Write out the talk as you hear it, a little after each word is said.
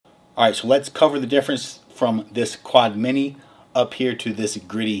Alright, so let's cover the difference from this Quad Mini up here to this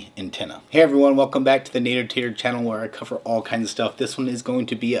gritty antenna. Hey everyone, welcome back to the Nader Tater channel where I cover all kinds of stuff. This one is going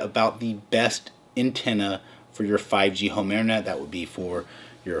to be about the best antenna for your 5G home internet. That would be for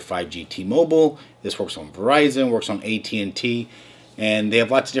your 5G T-Mobile. This works on Verizon, works on AT&T, and they have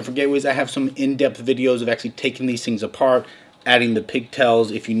lots of different gateways. I have some in-depth videos of actually taking these things apart, adding the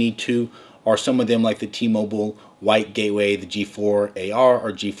pigtails if you need to, or some of them like the T-Mobile white gateway, the G4AR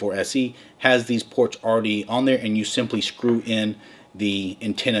or G4SE, has these ports already on there, and you simply screw in the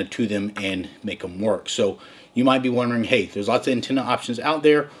antenna to them and make them work. So you might be wondering, hey, there's lots of antenna options out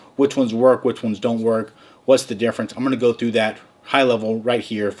there. Which ones work? Which ones don't work? What's the difference? I'm going to go through that high level right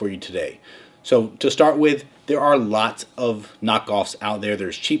here for you today. So to start with, there are lots of knockoffs out there.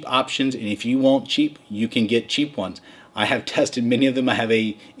 There's cheap options, and if you want cheap, you can get cheap ones. I have tested many of them. I have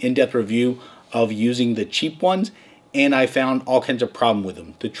a in-depth review of using the cheap ones, and I found all kinds of problem with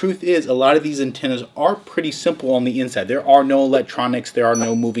them. The truth is, a lot of these antennas are pretty simple on the inside. There are no electronics, there are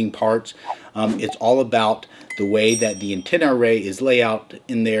no moving parts. It's all about the way that the antenna array is laid out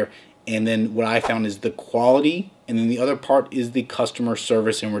in there, and then what I found is the quality, and then the other part is the customer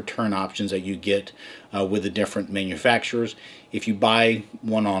service and return options that you get with the different manufacturers. If you buy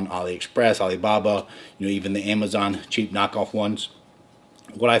one on AliExpress, Alibaba, even the Amazon cheap knockoff ones,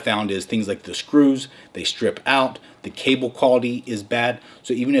 what I found is things like the screws, they strip out, the cable quality is bad.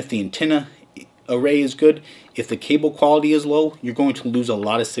 So even if the antenna array is good, if the cable quality is low, you're going to lose a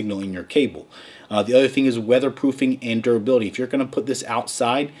lot of signal in your cable. The other thing is weatherproofing and durability. If you're going to put this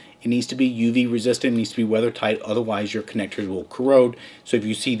outside, it needs to be UV resistant, it needs to be weather tight, otherwise your connectors will corrode. So if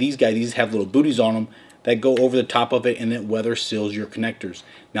you see these guys, these have little booties on them that go over the top of it, and it weather seals your connectors.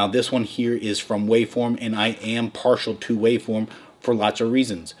 Now this one here is from Waveform, and I am partial to Waveform for lots of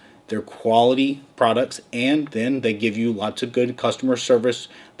reasons. They're quality products, and then they give you lots of good customer service.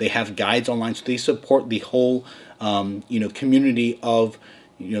 They have guides online, so they support the whole community of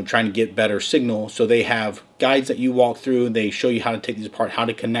trying to get better signal. So they have guides that you walk through, they show you how to take these apart, how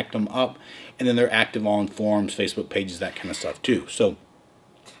to connect them up, and then they're active on forums, Facebook pages, that kind of stuff too. So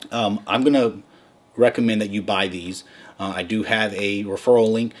I'm gonna recommend that you buy these. I do have a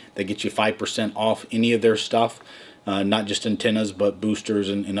referral link that gets you 5% off any of their stuff. Not just antennas, but boosters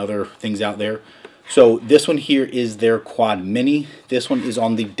and other things out there. So this one here is their Quad Mini. This one is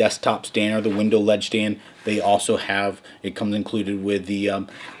on the desktop stand or the window ledge stand. They also have, it comes included with the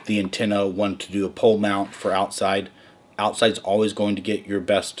antenna one to do a pole mount for outside. Outside's always going to get your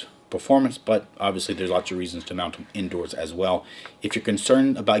best performance, but obviously there's lots of reasons to mount them indoors as well. If you're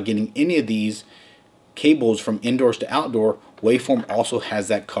concerned about getting any of these cables from indoors to outdoor, Waveform also has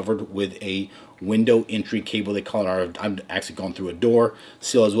that covered with a window entry cable. They call it, or I'm actually going through a door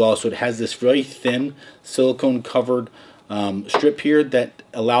seal as well. So it has this very thin silicone covered strip here that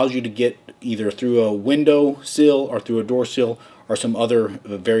allows you to get either through a window sill or through a door sill or some other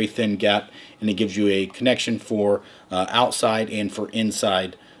very thin gap, and it gives you a connection for outside and for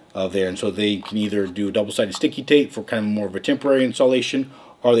inside of there. And so they can either do double-sided sticky tape for kind of more of a temporary installation,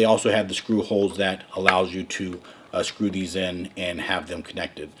 or they also have the screw holes that allows you to screw these in and have them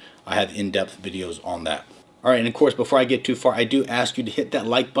connected. I have in-depth videos on that. Alright, and of course, before I get too far, I do ask you to hit that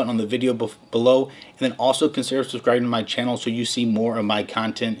like button on the video below, and then also consider subscribing to my channel so you see more of my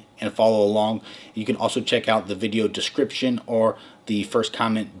content and follow along. You can also check out the video description or the first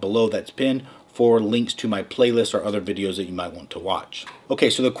comment below that's pinned for links to my playlist or other videos that you might want to watch. Okay,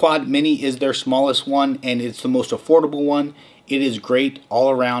 so the Quad Mini is their smallest one, and it's the most affordable one. It is great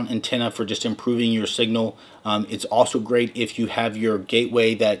all-around antenna for just improving your signal. It's also great if you have your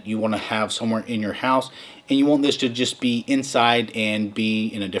gateway that you want to have somewhere in your house, and you want this to just be inside and be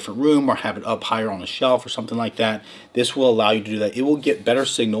in a different room, or have it up higher on a shelf or something like that. This will allow you to do that. It will get better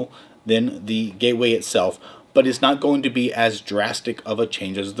signal than the gateway itself, but it's not going to be as drastic of a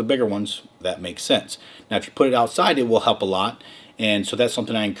change as the bigger ones. That makes sense. Now if you put it outside, it will help a lot, and so that's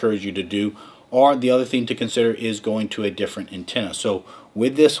something I encourage you to do. Or the other thing to consider is going to a different antenna. So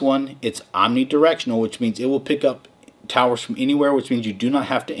with this one, it's omnidirectional, which means it will pick up towers from anywhere, which means you do not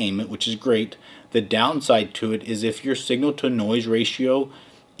have to aim it, which is great. The downside to it is if your signal to noise ratio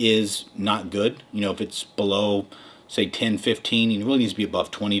is not good, if it's below, say 10, 15, it really needs to be above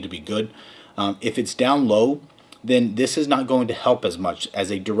 20 to be good. If it's down low, then this is not going to help as much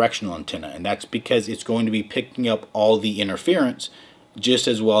as a directional antenna, and that's because it's going to be picking up all the interference just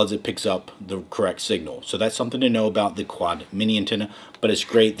as well as it picks up the correct signal. So that's something to know about the Quad Mini antenna, but it's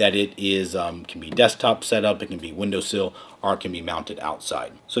great that it is can be desktop setup, it can be windowsill, or it can be mounted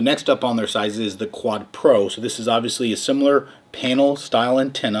outside. So next up on their sizes is the Quad Pro. So this is obviously a similar panel style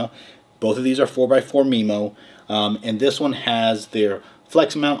antenna. Both of these are 4x4 MIMO, and this one has their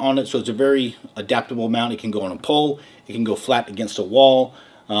flex mount on it, so it's a very adaptable mount. It can go on a pole, it can go flat against a wall.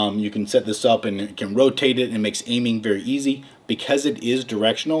 You can set this up and it can rotate it, and it makes aiming very easy. Because it is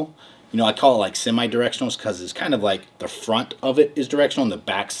directional, you know, I call it like semi-directional because it's kind of like the front of it is directional and the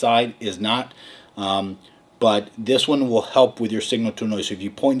back side is not. But this one will help with your signal to noise. So if you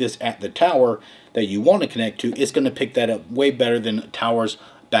point this at the tower that you want to connect to, it's going to pick that up way better than towers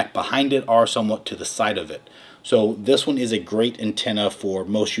back behind it or somewhat to the side of it. So this one is a great antenna for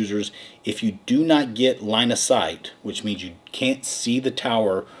most users. If you do not get line of sight, which means you can't see the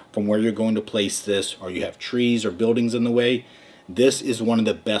tower from where you're going to place this, or you have trees or buildings in the way, this is one of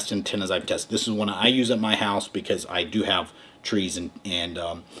the best antennas I've tested. This is one I use at my house because I do have trees and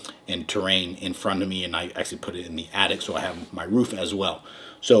terrain in front of me, and I actually put it in the attic, so I have my roof as well.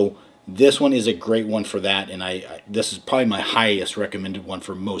 So this one is a great one for that, and this is probably my highest recommended one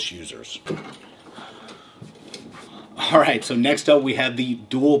for most users. Alright, so next up we have the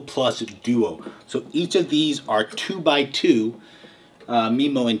Dual Plus Duo. So each of these are 2x2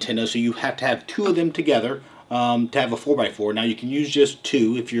 MIMO antennas, so you have to have two of them together to have a 4x4. Now you can use just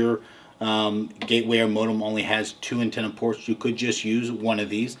two. If your gateway or modem only has two antenna ports, you could just use one of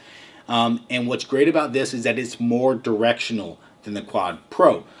these. And what's great about this is that it's more directional than the Quad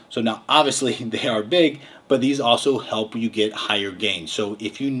Pro. So now obviously they are big, but these also help you get higher gain. So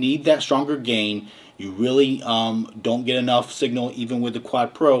if you need that stronger gain, you really don't get enough signal even with the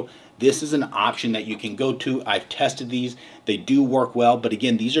Quad Pro, this is an option that you can go to. I've tested these. They do work well, but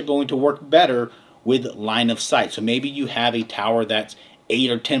again, these are going to work better with line of sight. So maybe you have a tower that's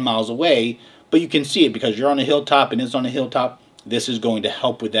 8 or 10 miles away, but you can see it because you're on a hilltop and it's on a hilltop. This is going to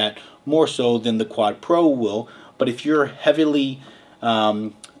help with that more so than the Quad Pro will. But if you're heavily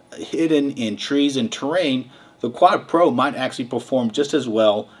hidden in trees and terrain, the Quad Pro might actually perform just as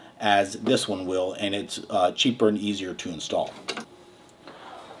well as this one will, and it's cheaper and easier to install.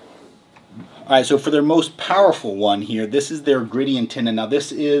 Alright, so for their most powerful one here, this is their gritty antenna. Now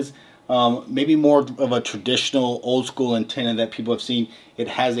this is maybe more of a traditional old school antenna that people have seen. It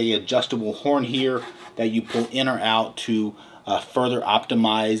has a adjustable horn here that you pull in or out to further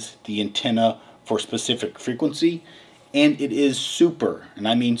optimize the antenna for specific frequency, and it is super, and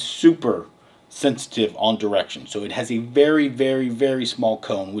I mean super, sensitive on direction. So it has a very, very, very small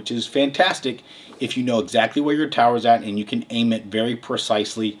cone, which is fantastic if you know exactly where your tower is at and you can aim it very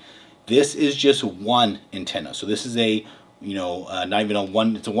precisely. This is just one antenna. So this is a, you know, not even a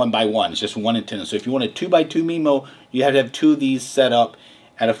one, it's a 1x1. It's just one antenna. So if you want a 2x2 MIMO, you have to have two of these set up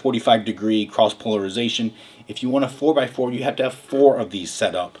at a 45-degree cross polarization. If you want a 4x4, you have to have four of these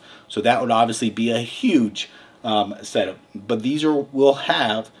set up. So that would obviously be a huge setup. But these will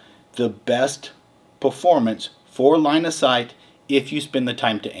have the best performance for line of sight if you spend the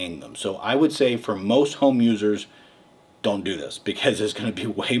time to aim them. So I would say for most home users, don't do this because it's going to be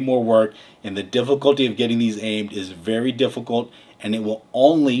way more work, and the difficulty of getting these aimed is very difficult, and it will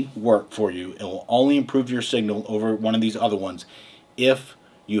only work for you. It will only improve your signal over one of these other ones if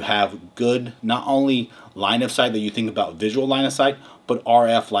you have good, not only line of sight that you think about visual line of sight, but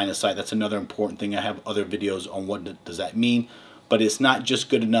RF line of sight. That's another important thing. I have other videos on what does that mean. But it's not just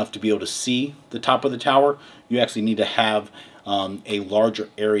good enough to be able to see the top of the tower. You actually need to have a larger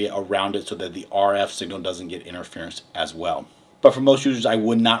area around it so that the RF signal doesn't get interference as well. But for most users, I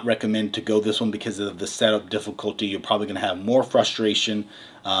would not recommend to go this one because of the setup difficulty. You're probably going to have more frustration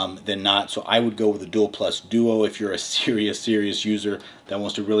than not. So I would go with the Dual Plus Duo if you're a serious user that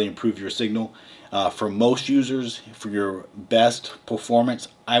wants to really improve your signal. For most users, for your best performance,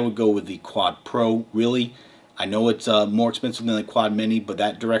 I would go with the Quad Pro, really. I know it's more expensive than the Quad Mini, but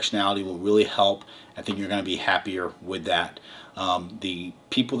that directionality will really help. I think you're going to be happier with that. The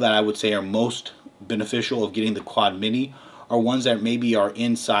people that I would say are most beneficial of getting the Quad Mini are ones that maybe are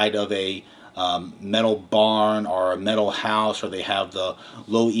inside of a metal barn or a metal house, or they have the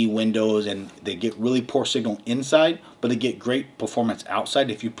low E windows and they get really poor signal inside, but they get great performance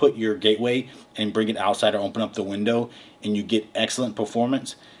outside. If you put your gateway and bring it outside or open up the window and you get excellent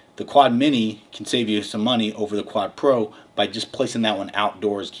performance, the Quad Mini can save you some money over the Quad Pro by just placing that one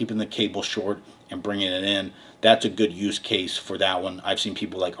outdoors, keeping the cable short and bringing it in. That's a good use case for that one. I've seen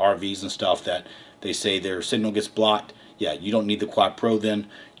people like RVs and stuff that they say their signal gets blocked. Yeah, you don't need the Quad Pro then.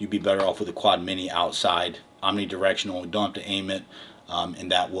 You'd be better off with the Quad Mini outside, omnidirectional. You don't have to aim it,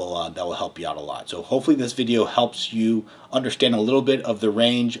 and that will help you out a lot. So hopefully this video helps you understand a little bit of the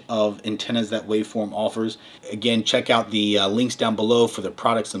range of antennas that Waveform offers. Again, check out the links down below for the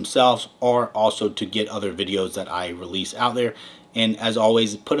products themselves, or also to get other videos that I release out there. And as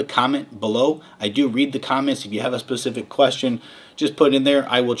always, put a comment below. I do read the comments. If you have a specific question, just put in there.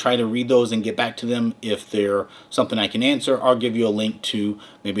 I will try to read those and get back to them. If they're something I can answer, I'll give you a link to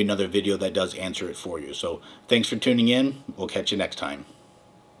maybe another video that does answer it for you. So thanks for tuning in. We'll catch you next time.